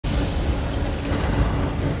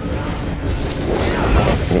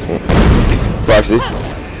Proxy.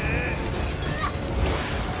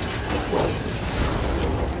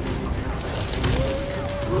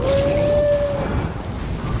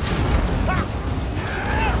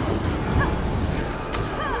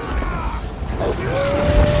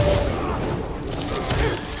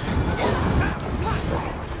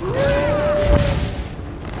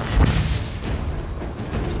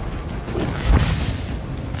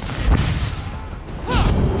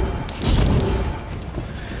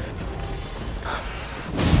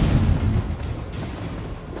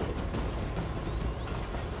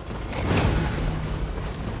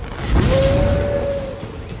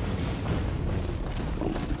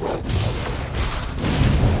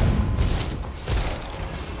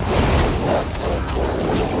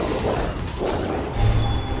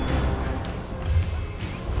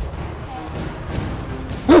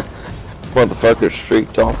 Motherfucker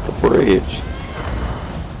streaked off the bridge.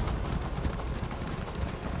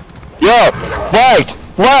 Yo! Flagged!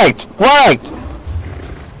 Flagged! Flagged!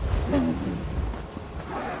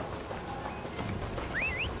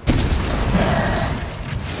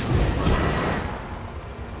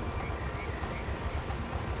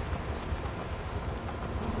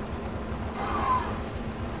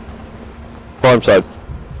 Farm side.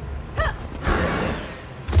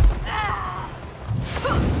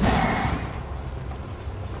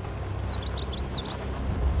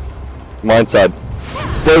 Mine side.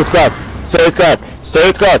 Stay with squad. Stay with squad. Stay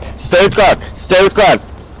with squad. Stay with squad. Stay with squad.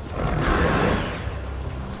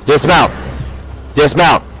 Dismount.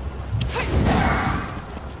 Dismount.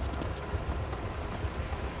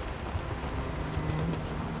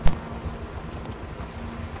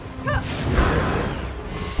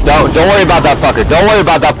 Don't worry about that fucker. Don't worry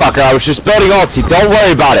about that fucker. I was just building ulti. Don't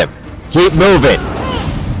worry about him. Keep moving.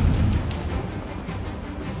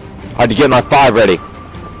 Hard to get my 5 ready.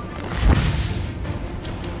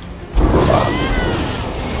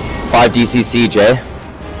 5 DCC, Jay.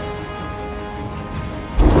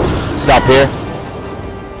 Stop here.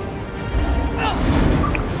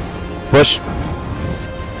 Push.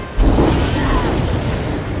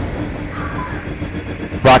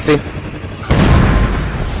 Proxy.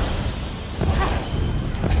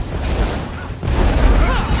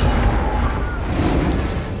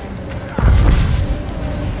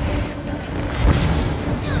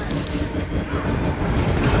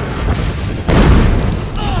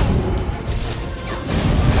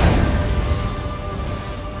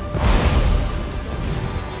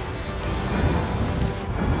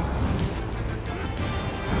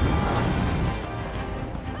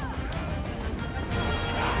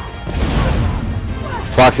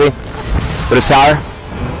 Proxy. Go to tower.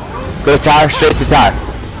 Go to tower. Straight to tower.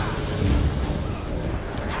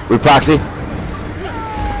 Reproxy.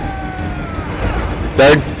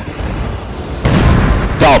 Third.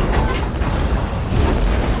 Dump.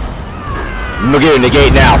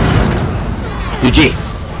 Negate now. UG.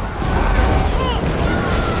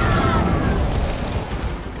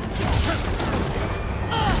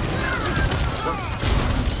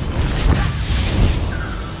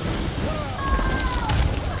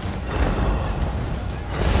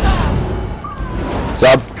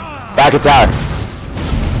 Sub, back at tower.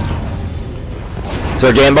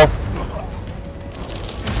 Sir Gamble.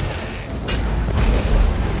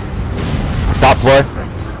 Top floor.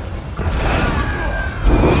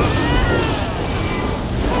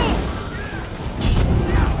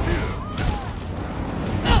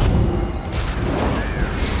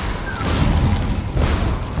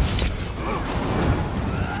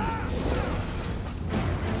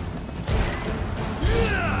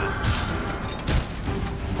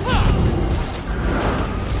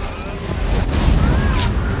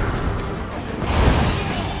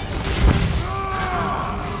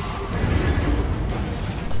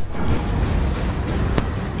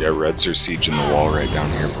 Yeah, Reds are sieging the wall right down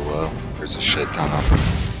here below. There's a shit ton of them.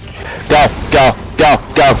 Go, go, go,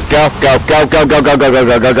 go, go, go, go, go, go, go, go,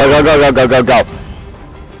 go, go, go, go, go, go, go, go, go.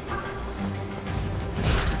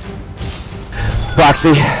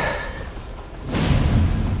 Proxy.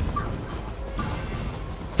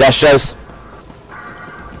 Dash shows.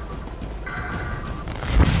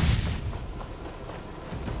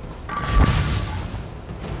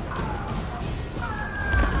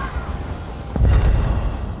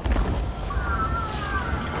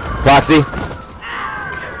 Proxy.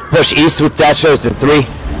 Push east with dash shows in 3,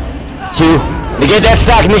 2. Negate that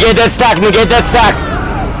stack, negate that stack, negate that stack.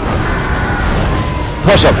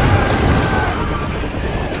 Push him.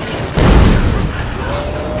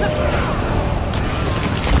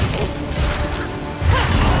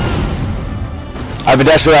 I have a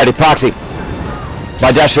dash ready. Proxy.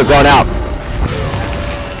 My dash going out.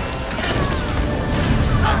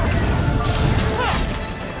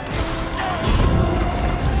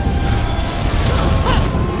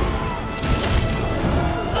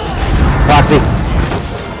 Proxy.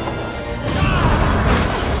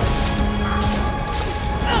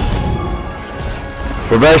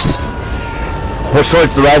 Reverse. Push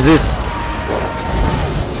towards the reses.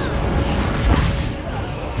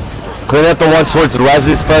 Clean up the ones towards the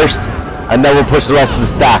reses first, and then we'll push the rest of the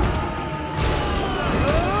stack.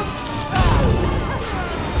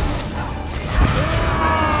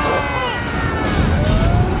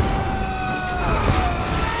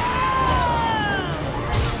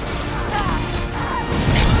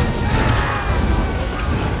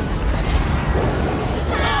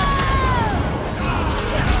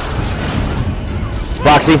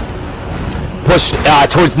 Proxy. Push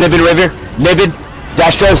towards Niven River. Niven.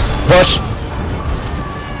 Destros. Push.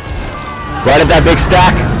 Right at that big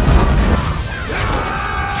stack.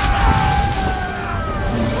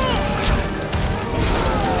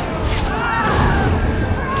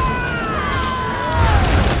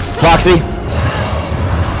 Proxy.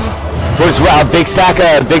 Towards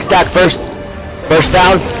big stack first. First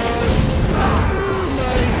down.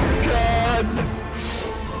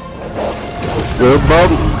 Good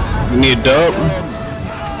bump. You need dope.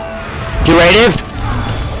 Curative.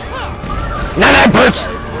 Nine perch.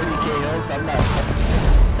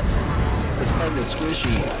 It's kind of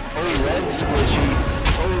squishy. Oh, red squishy.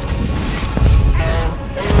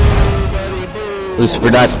 Lucifer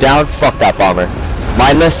Knife's down. Fuck that bomber.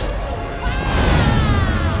 Mindless.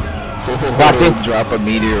 Proxy. Drop a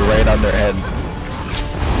meteor right on their head.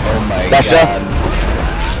 Oh my Dasha. god.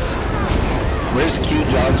 Where's Q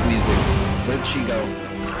Jaws music? Where'd she go?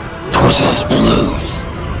 Torsos Blues.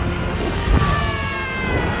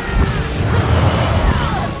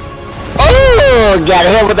 Oh, got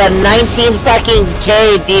hit with a 19 fucking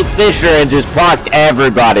K deep fisher and just procced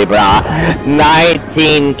everybody, brah.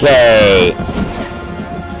 19K.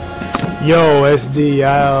 Yo, SD,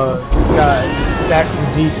 just got back from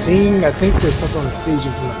DC. I think there's something on the siege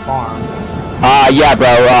from the farm. Yeah,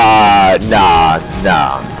 bro,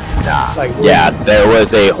 nah. Like, Yeah, there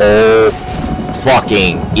was a whole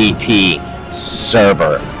fucking EP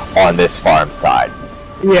server on this farm side.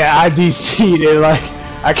 Yeah, I DC'd it, like,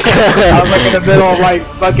 I was like in the middle of like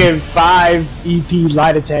fucking 5 EP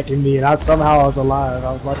light attacking me, and somehow I was alive.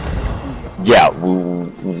 I was watching the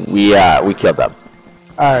TV. Yeah, we killed them.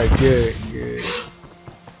 Alright, good.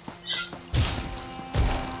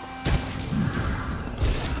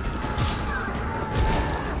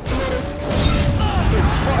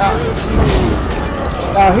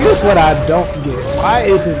 Now here's what I don't get. Why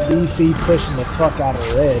isn't DC pushing the fuck out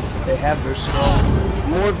of red? They have their scroll.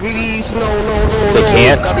 More greedies, no. They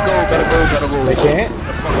can't. Gotta go. They can't?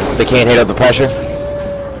 They can't handle the pressure.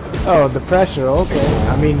 Oh, the pressure, okay.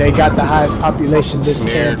 I mean, they got the highest population this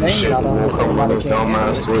campaign. I don't understand why they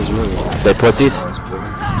can't. They pussies.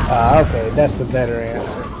 Okay, that's the better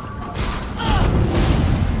answer.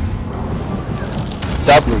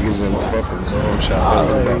 South niggas in the fucking zone shot.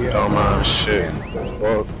 there you go. Dumbass shit.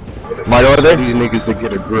 Fuck. Might order? These niggas to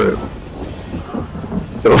get a grip.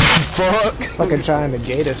 The fuck? Fucking trying to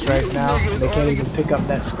gate us right now. They can't even pick up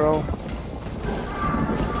that scroll.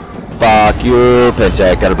 Fuck you,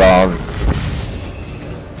 paycheck, got a bomb.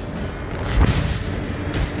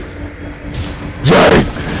 Jay!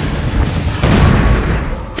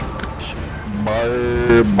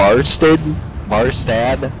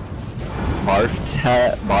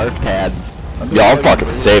 Marftad. Yo, I'm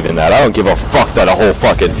fucking saving that. I don't give a fuck that a whole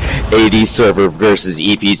fucking AD server versus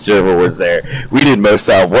EP server was there. We did most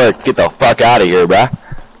of that work. Get the fuck out of here, bruh.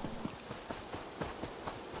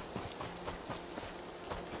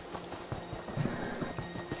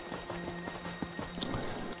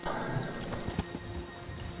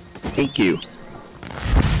 Thank you.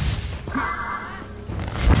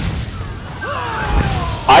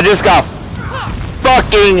 I just got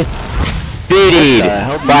fucking biddied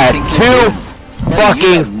by two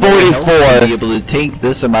fucking 44. Be able to take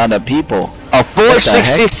this amount of people. A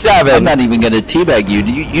 467. I'm not even gonna teabag you.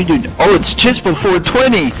 You do. Oh, it's just before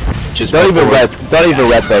 20. Just Don't even before red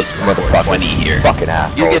those motherfuckers. 20 here. Fucking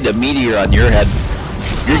assholes. You're getting a meteor on your head.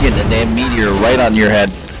 You're getting a damn meteor right on your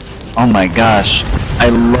head. Oh my gosh. I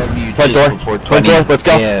love you. Front just door. Before 20. Front door. Let's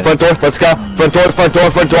go. Yeah. Front door. Let's go. Front door. Front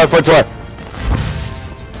door. Front door. Front door.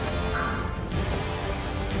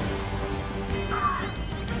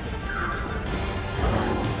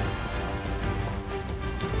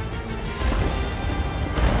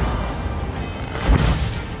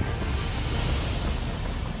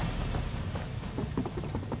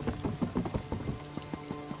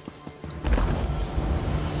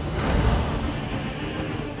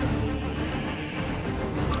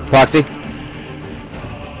 Proxy.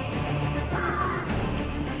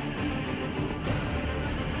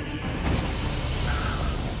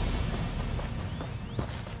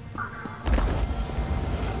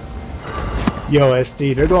 Yo,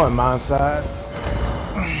 SD, they're going mine side.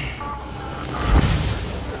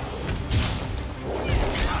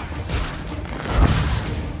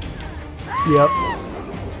 Yep.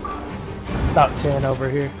 About 10 over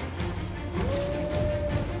here.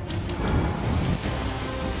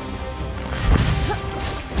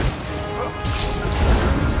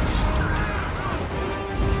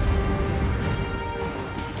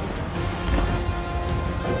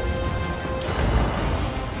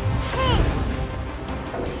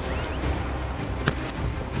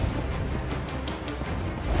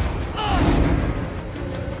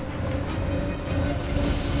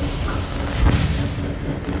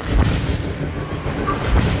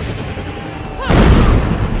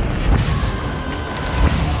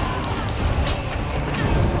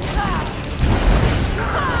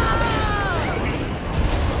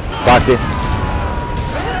 Boxy.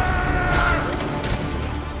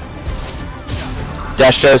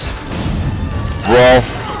 Destros. Roll.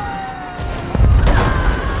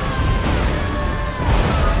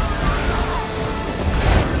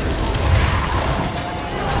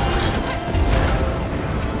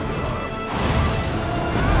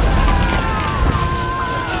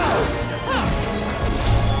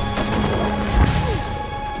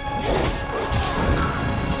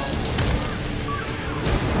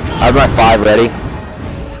 I have my 5 ready.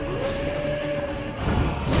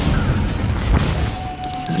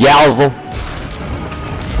 Yowzel.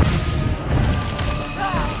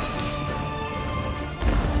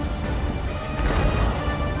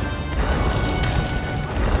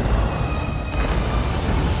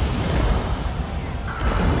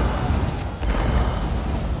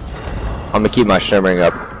 I'm gonna keep my shimmering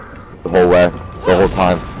up the whole way, the whole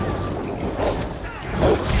time.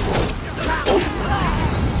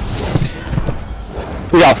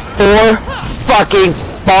 We got 4 fucking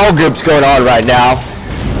ball groups going on right now.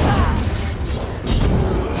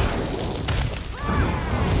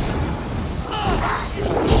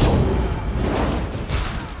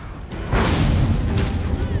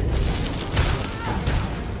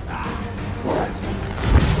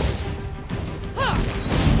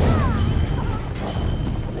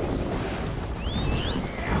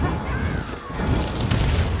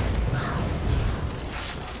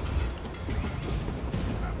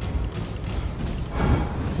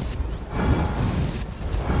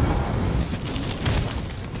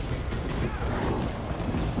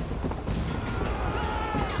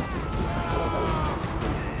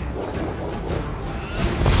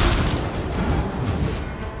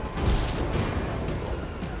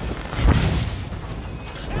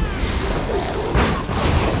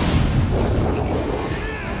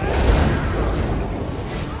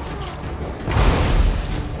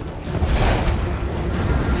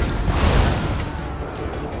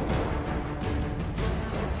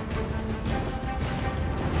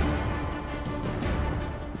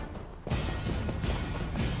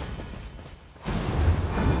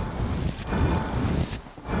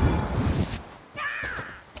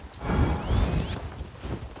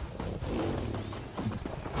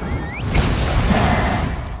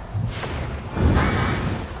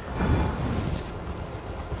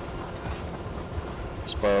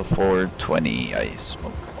 Spell 420, I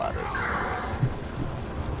smoke lattice.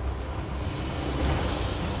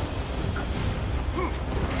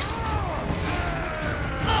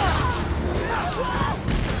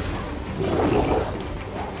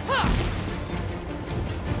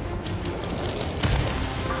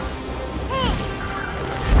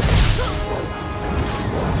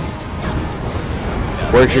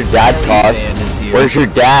 Where's your dad, Cos? Where's your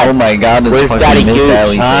dad? Oh my god, this Where's fucking Daddy Miss Gooch,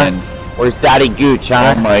 Alley huh? Sand. Where's Daddy Gooch,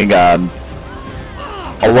 huh? Oh my god.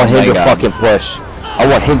 I want him to God. fucking push. I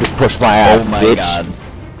want him to push my ass, Oh my bitch. god.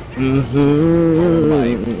 Mm-hmm. Oh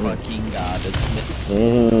my fucking god, it's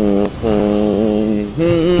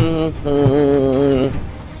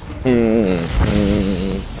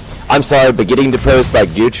I'm sorry, but getting deposed by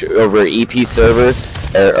Gooch over an EP server,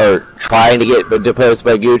 or trying to get deposed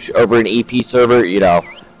by Gooch over an EP server, you know,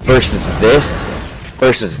 versus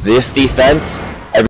this defense,